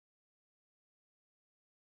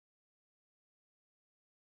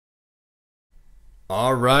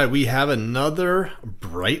All right, we have another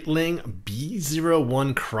Breitling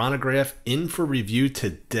B01 chronograph in for review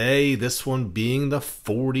today. This one being the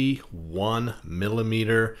 41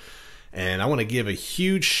 millimeter. And I want to give a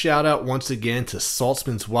huge shout out once again to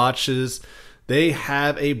Saltzman's Watches. They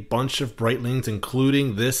have a bunch of Breitlings,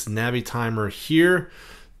 including this Navitimer here.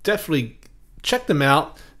 Definitely check them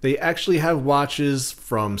out. They actually have watches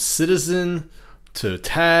from Citizen to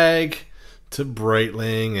Tag to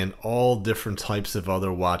Breitling and all different types of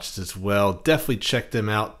other watches as well. Definitely check them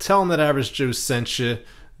out. Tell them that Average Joe sent you.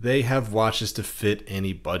 They have watches to fit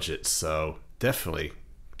any budget, so definitely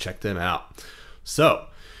check them out. So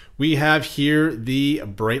we have here the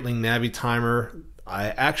Breitling Navitimer. I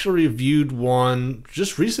actually reviewed one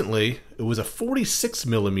just recently. It was a 46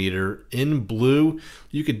 millimeter in blue.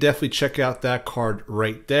 You could definitely check out that card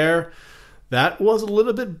right there. That was a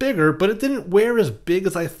little bit bigger, but it didn't wear as big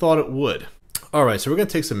as I thought it would. All right, so we're gonna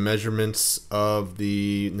take some measurements of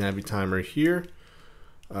the Navitimer here.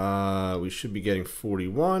 We should be getting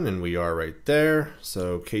 41, and we are right there.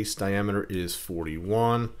 So case diameter is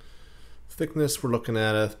 41. Thickness, we're looking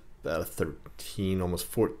at about a 13, almost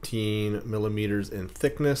 14 millimeters in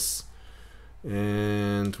thickness.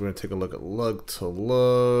 And we're gonna take a look at lug to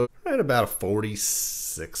lug. Right about a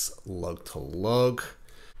 46 lug to lug.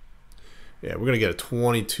 Yeah, we're gonna get a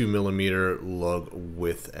 22 millimeter lug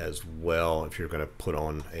width as well if you're gonna put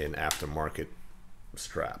on an aftermarket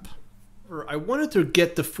strap. I wanted to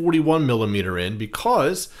get the 41 millimeter in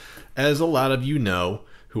because, as a lot of you know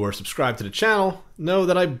who are subscribed to the channel, know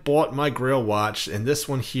that I bought my Grail watch, and this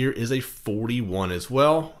one here is a 41 as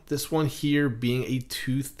well. This one here being a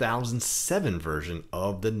 2007 version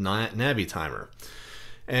of the Navitimer.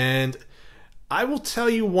 And I will tell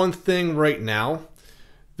you one thing right now.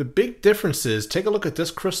 The big difference is, take a look at this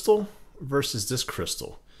crystal versus this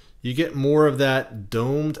crystal. You get more of that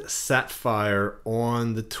domed sapphire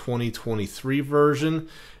on the 2023 version,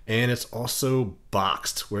 and it's also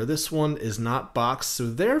boxed, where this one is not boxed. So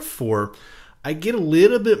therefore, I get a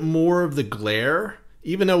little bit more of the glare,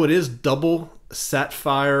 even though it is double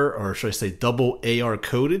sapphire, or should I say double AR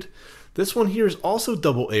coated. This one here is also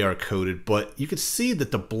double AR coated, but you can see that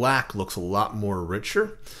the black looks a lot more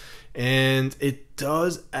richer. And it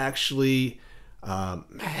does actually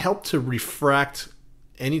help to refract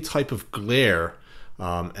any type of glare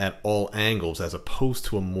at all angles, as opposed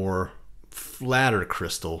to a more flatter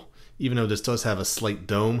crystal. Even though this does have a slight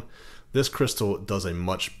dome, this crystal does a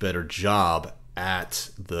much better job at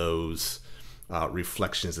those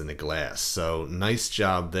reflections in the glass. So nice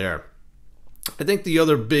job there. I think the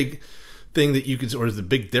other big thing that you could, or the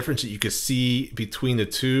big difference that you could see between the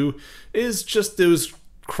two, is just those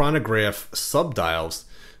chronograph subdials.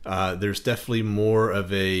 There's definitely more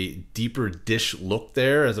of a deeper dish look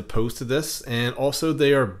there as opposed to this, and also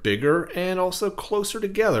they are bigger and also closer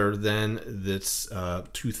together than this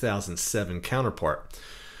 2007 counterpart.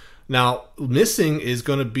 Now, missing is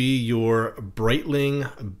going to be your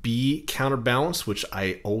Breitling B counterbalance, which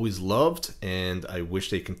I always loved, and I wish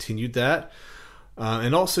they continued that.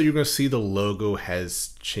 And also you're going to see the logo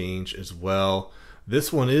has changed as well.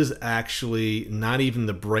 This one is actually not even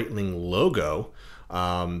the Breitling logo.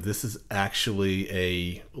 This is actually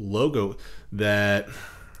a logo that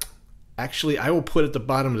actually I will put at the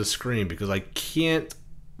bottom of the screen because I can't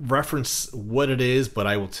reference what it is, but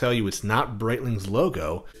I will tell you it's not Breitling's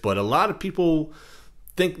logo. But a lot of people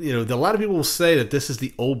think, a lot of people will say that this is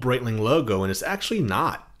the old Breitling logo, and it's actually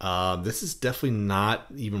not. This is definitely not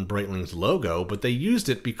even Breitling's logo, but they used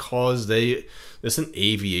it because it's an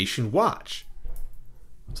aviation watch.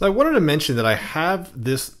 So I wanted to mention that I have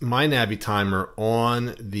my Navitimer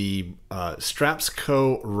on the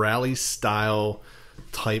Strapsco Rally style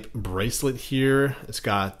type bracelet here. It's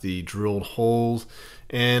got the drilled holes,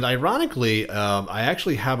 and ironically, I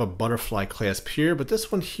actually have a butterfly clasp here, but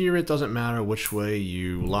this one here, it doesn't matter which way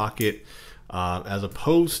you lock it, as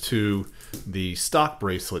opposed to the stock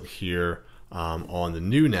bracelet here on the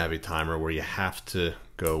new Navitimer, where you have to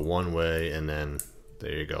go one way and then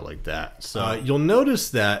there you go, like that. So you'll notice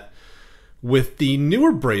that with the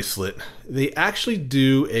newer bracelet, they actually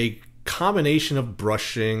do a combination of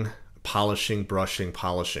brushing, polishing, brushing,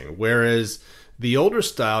 polishing. Whereas the older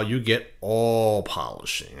style, you get all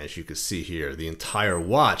polishing. As you can see here, the entire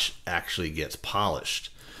watch actually gets polished.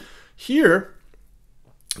 Here,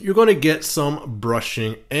 you're going to get some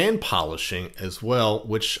brushing and polishing as well,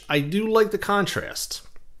 which I do like the contrast.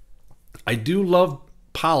 I do love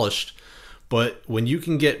polished, but when you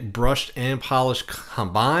can get brushed and polished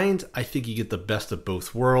combined, I think you get the best of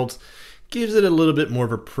both worlds. Gives it a little bit more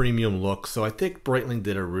of a premium look, so I think Breitling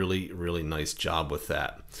did a really, really nice job with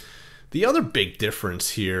that. The other big difference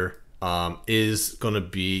here is going to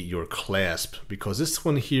be your clasp, because this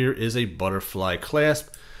one here is a butterfly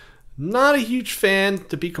clasp. Not a huge fan,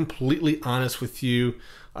 to be completely honest with you,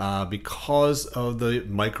 because of the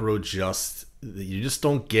micro adjust. You just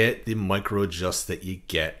don't get the micro adjust that you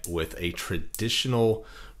get with a traditional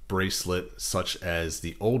bracelet such as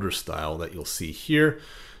the older style that you'll see here.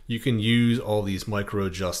 You can use all these micro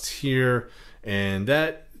adjusts here, and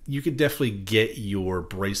that you could definitely get your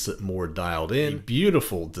bracelet more dialed in.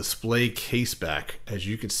 Beautiful display case back, as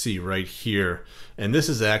you can see right here. And this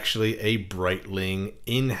is actually a Breitling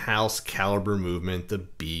in-house caliber movement, the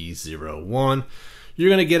B01. You're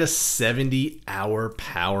gonna get a 70-hour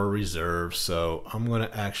power reserve. So I'm gonna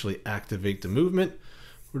actually activate the movement.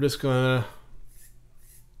 We're just gonna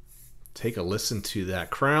take a listen to that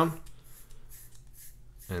crown.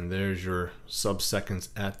 And there's your sub-seconds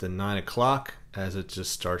at the 9 o'clock as it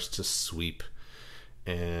just starts to sweep.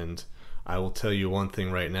 And I will tell you one thing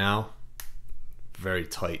right now, very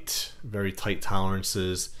tight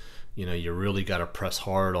tolerances. You know, you really got to press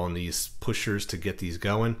hard on these pushers to get these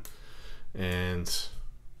going. And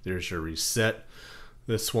there's your reset.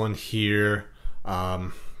 This one here,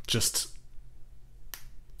 just,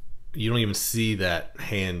 you don't even see that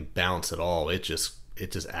hand bounce at all. It just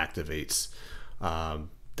activates.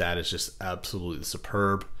 That is just absolutely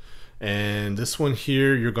superb. And this one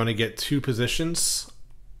here, you're going to get 2 positions,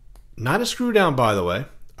 not a screw down, by the way.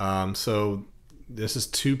 So this is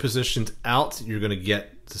 2 positions out. You're going to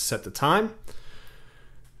get to set the time.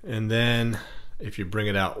 And then if you bring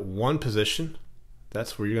it out 1 position,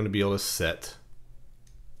 that's where you're going to be able to set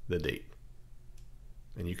the date.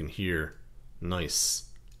 And you can hear nice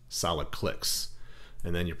solid clicks.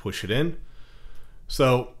 And then you push it in.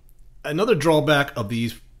 So another drawback of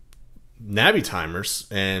these Navitimers,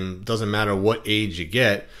 and doesn't matter what age you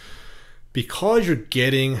get, because you're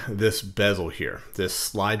getting this bezel here, this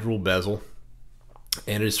slide rule bezel,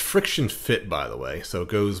 and it is friction fit, by the way, so it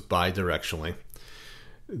goes bi-directionally.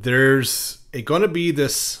 There's going to be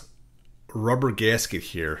this rubber gasket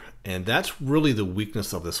here, and that's really the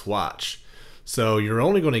weakness of this watch. So you're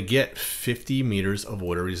only going to get 50 meters of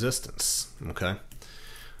water resistance. Okay.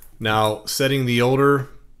 Now, setting the older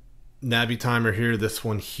Navitimer here, this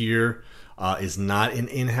one here is not an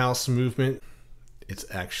in-house movement. It's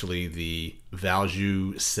actually the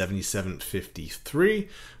AvgJoe 7753,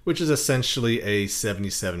 which is essentially a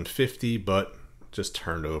 7750, but just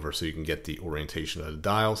turned over so you can get the orientation of the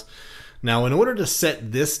dials. Now, in order to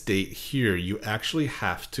set this date here, you actually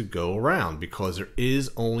have to go around because there is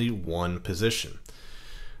only 1 position.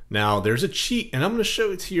 Now, there's a cheat, and I'm going to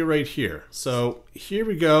show it to you right here. So here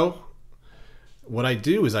we go. What I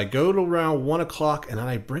do is I go to around 1 o'clock and then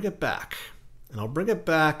I bring it back. And I'll bring it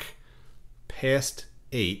back past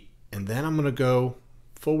 8, and then I'm going to go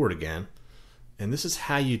forward again. And this is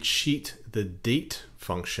how you cheat the date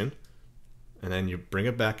function. And then you bring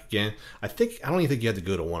it back again. I don't even think you have to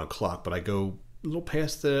go to 1 o'clock, but I go a little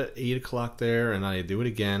past the 8 o'clock there, and I do it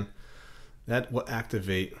again. That will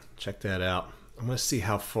activate. Check that out. I'm going to see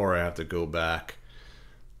how far I have to go back.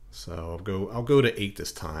 So I'll go to 8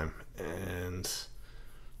 this time. And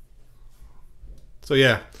so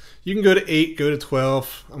yeah, you can go to 8, go to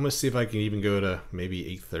 12. I'm gonna see if I can even go to maybe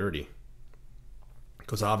 8:30,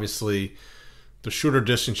 because obviously the shorter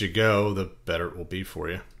distance you go, the better it will be for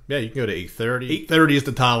you. Yeah, you can go to 8:30. 8:30 is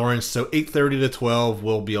the tolerance, so 8:30 to 12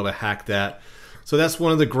 we'll be able to hack that. So that's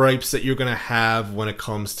one of the gripes that you're gonna have when it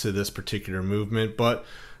comes to this particular movement. But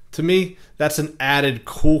to me, that's an added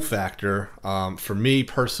cool factor for me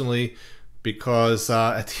personally, because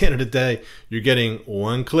at the end of the day, you're getting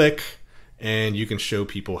 1 click and you can show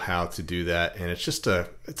people how to do that. And it's just an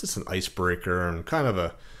icebreaker and kind of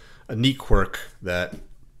a neat quirk that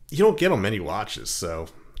you don't get on many watches. So,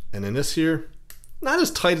 and then this here, not as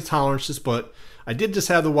tight a tolerances, but I did just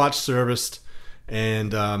have the watch serviced,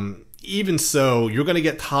 and even so, you're going to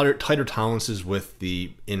get tighter tolerances with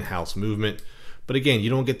the in-house movement. But again, you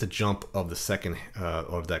don't get the jump of the second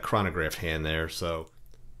of that chronograph hand there. So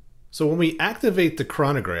when we activate the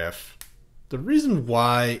chronograph, the reason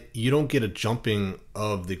why you don't get a jumping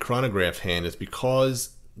of the chronograph hand is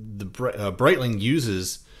because the Breitling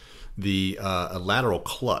uses the a lateral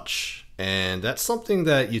clutch, and that's something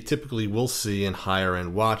that you typically will see in higher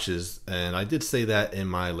end watches. And I did say that in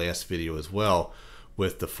my last video as well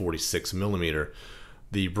with the 46mm.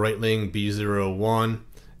 The Breitling B01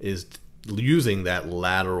 is using that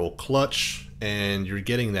lateral clutch, and you're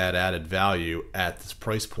getting that added value at this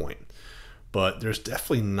price point. But there's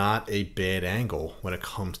definitely not a bad angle when it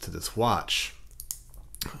comes to this watch.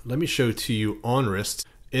 Let me show to you on wrist.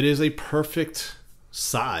 It is a perfect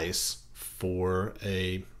size for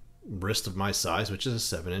a wrist of my size, which is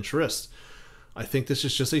a 7-inch wrist. I think this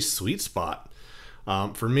is just a sweet spot.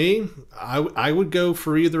 For me, I would go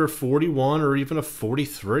for either a 41 or even a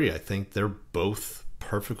 43. I think they're both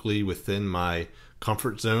perfectly within my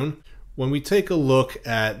comfort zone. When we take a look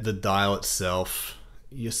at the dial itself,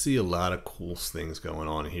 you see a lot of cool things going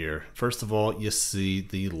on here. First of all, you see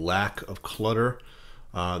the lack of clutter.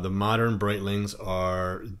 The modern Breitlings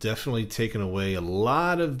are definitely taking away a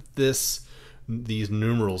lot of these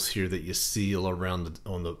numerals here that you see all around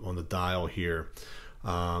on the dial here.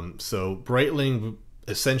 So Breitling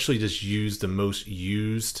essentially just used the most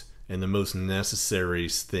used and the most necessary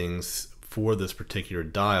things for this particular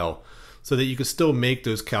dial, so that you can still make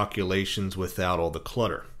those calculations without all the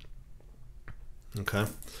clutter. Okay,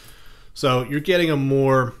 so you're getting a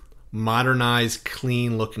more modernized,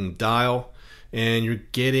 clean looking dial, and you're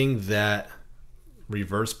getting that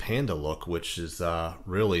reverse panda look, which is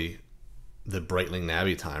really the Breitling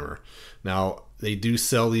Navitimer. Now, they do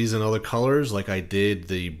sell these in other colors, like I did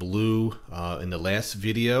the blue in the last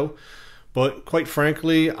video, but quite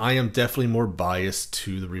frankly, I am definitely more biased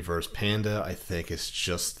to the reverse panda. I think it's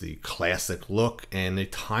just the classic look and a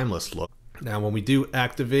timeless look. Now, when we do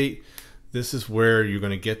activate, this is where you're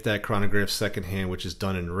going to get that chronograph second hand, which is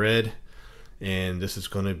done in red. And this is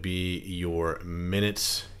going to be your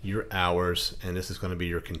minutes, your hours, and this is going to be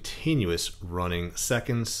your continuous running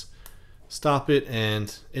seconds. Stop it,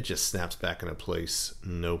 and it just snaps back into place.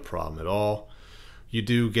 No problem at all. You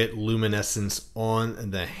do get luminescence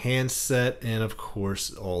on the handset, and of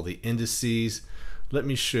course, all the indices. Let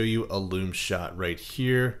me show you a lume shot right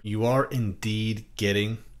here. You are indeed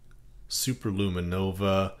getting super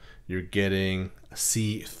luminova. You're getting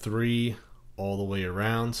C3 all the way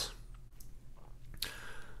around.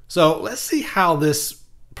 So let's see how this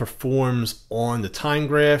performs on the time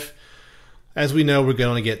graph. As we know, we're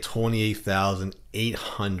going to get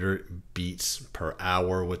 28,800 beats per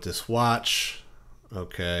hour with this watch.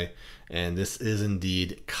 Okay, and this is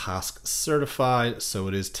indeed COSC certified, so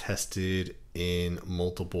it is tested in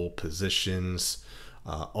multiple positions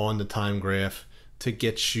on the time graph to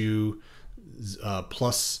get you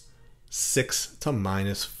 +6 to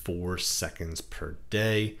 -4 seconds per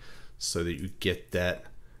day, so that you get that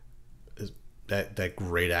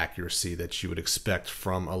great accuracy that you would expect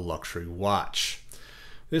from a luxury watch.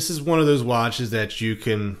 This is one of those watches that you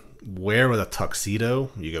can wear with a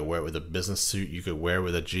tuxedo, you could wear it with a business suit, you could wear it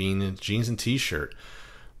with a jeans and t-shirt.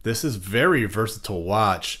 This is very versatile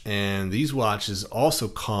watch, and these watches also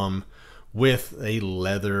come with a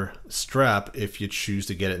leather strap if you choose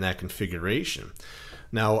to get it in that configuration.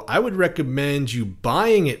 Now, I would recommend you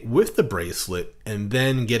buying it with the bracelet and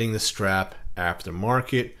then getting the strap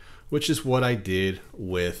aftermarket, which is what I did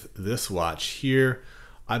with this watch here.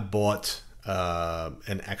 I bought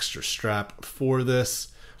an extra strap for this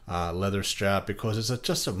leather strap because it's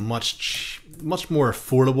just a much more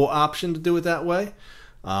affordable option to do it that way,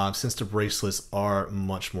 since the bracelets are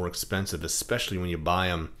much more expensive, especially when you buy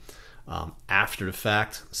them after the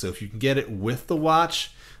fact. So if you can get it with the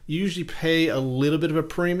watch, you usually pay a little bit of a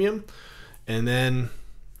premium, and then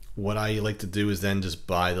what I like to do is then just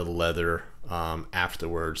buy the leather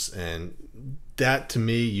afterwards, and that, to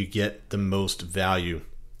me, you get the most value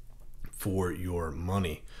for your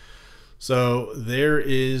money. So there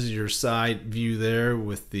is your side view there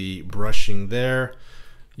with the brushing there.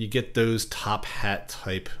 You get those top hat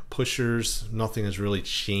type pushers. Nothing has really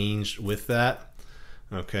changed with that.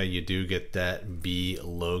 Okay, you do get that B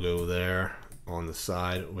logo there on the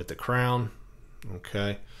side with the crown.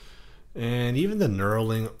 Okay, and even the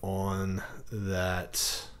knurling on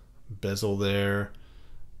that bezel there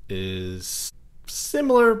is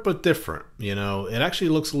similar but different. You know, it actually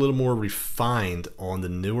looks a little more refined on the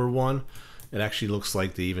newer one. It actually looks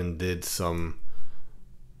like they even did some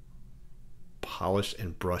polished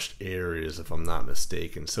and brushed areas, if I'm not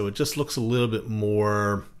mistaken. So it just looks a little bit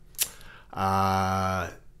more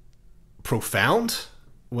profound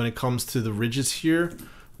when it comes to the ridges here,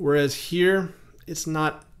 whereas here it's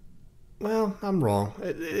not. Well, I'm wrong.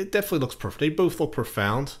 It definitely looks perfect. They both look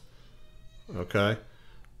profound. Okay,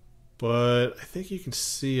 but I think you can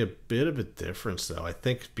see a bit of a difference though. I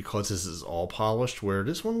think because this is all polished, where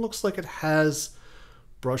this one looks like it has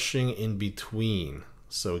brushing in between,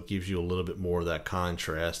 so it gives you a little bit more of that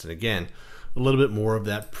contrast, and again, a little bit more of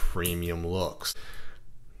that premium looks.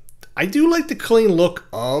 I do like the clean look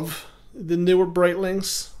of the newer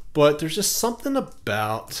Breitlings, but there's just something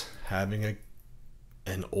about having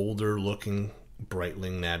an older looking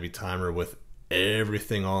Breitling Navitimer with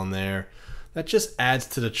everything on there that just adds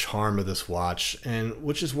to the charm of this watch, and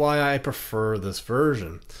which is why I prefer this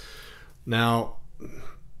version. Now,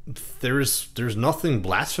 there's nothing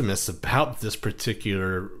blasphemous about this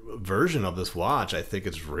particular version of this watch. I think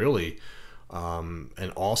it's really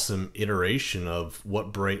an awesome iteration of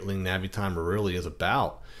what Breitling Navitimer really is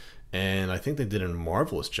about. And I think they did a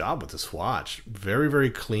marvelous job with this watch. Very, very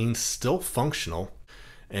clean, still functional.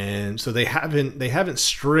 And so they haven't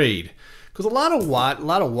strayed. Because a lot of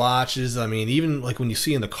watches, I mean, even like when you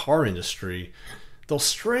see in the car industry, they'll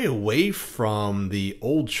stray away from the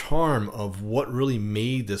old charm of what really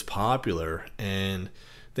made this popular, and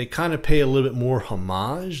they kind of pay a little bit more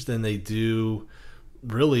homage than they do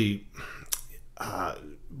really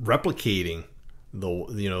replicating the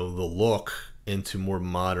look into more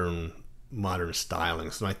modern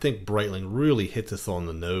stylings. And I think Breitling really hit this on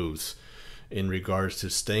the nose in regards to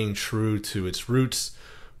staying true to its roots,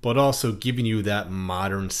 but also giving you that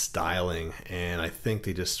modern styling. And I think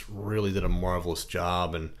they just really did a marvelous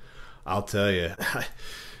job. And I'll tell you,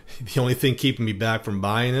 the only thing keeping me back from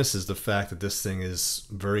buying this is the fact that this thing is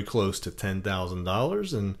very close to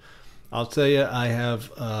 $10,000. And I'll tell you, I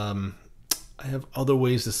have other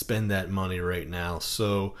ways to spend that money right now.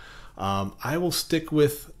 So I will stick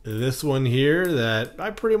with this one here that I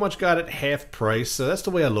pretty much got at half price. So that's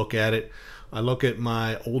the way I look at it. I look at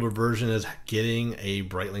my older version as getting a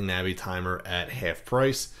Breitling Navitimer at half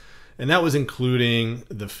price, and that was including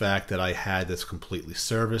the fact that I had this completely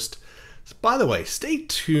serviced. So, by the way, stay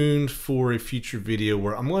tuned for a future video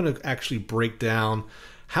where I'm going to actually break down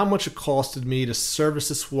how much it costed me to service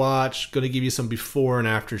this watch, going to give you some before and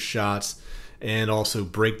after shots, and also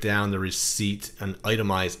break down the receipt and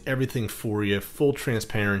itemize everything for you, full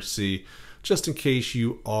transparency, just in case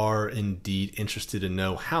you are indeed interested to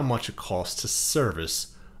know how much it costs to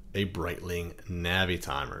service a Breitling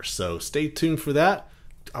Navitimer. So stay tuned for that.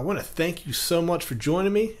 I want to thank you so much for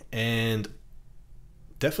joining me, and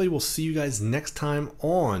definitely we'll see you guys next time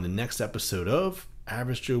on the next episode of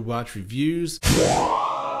Average Joe Watch Reviews.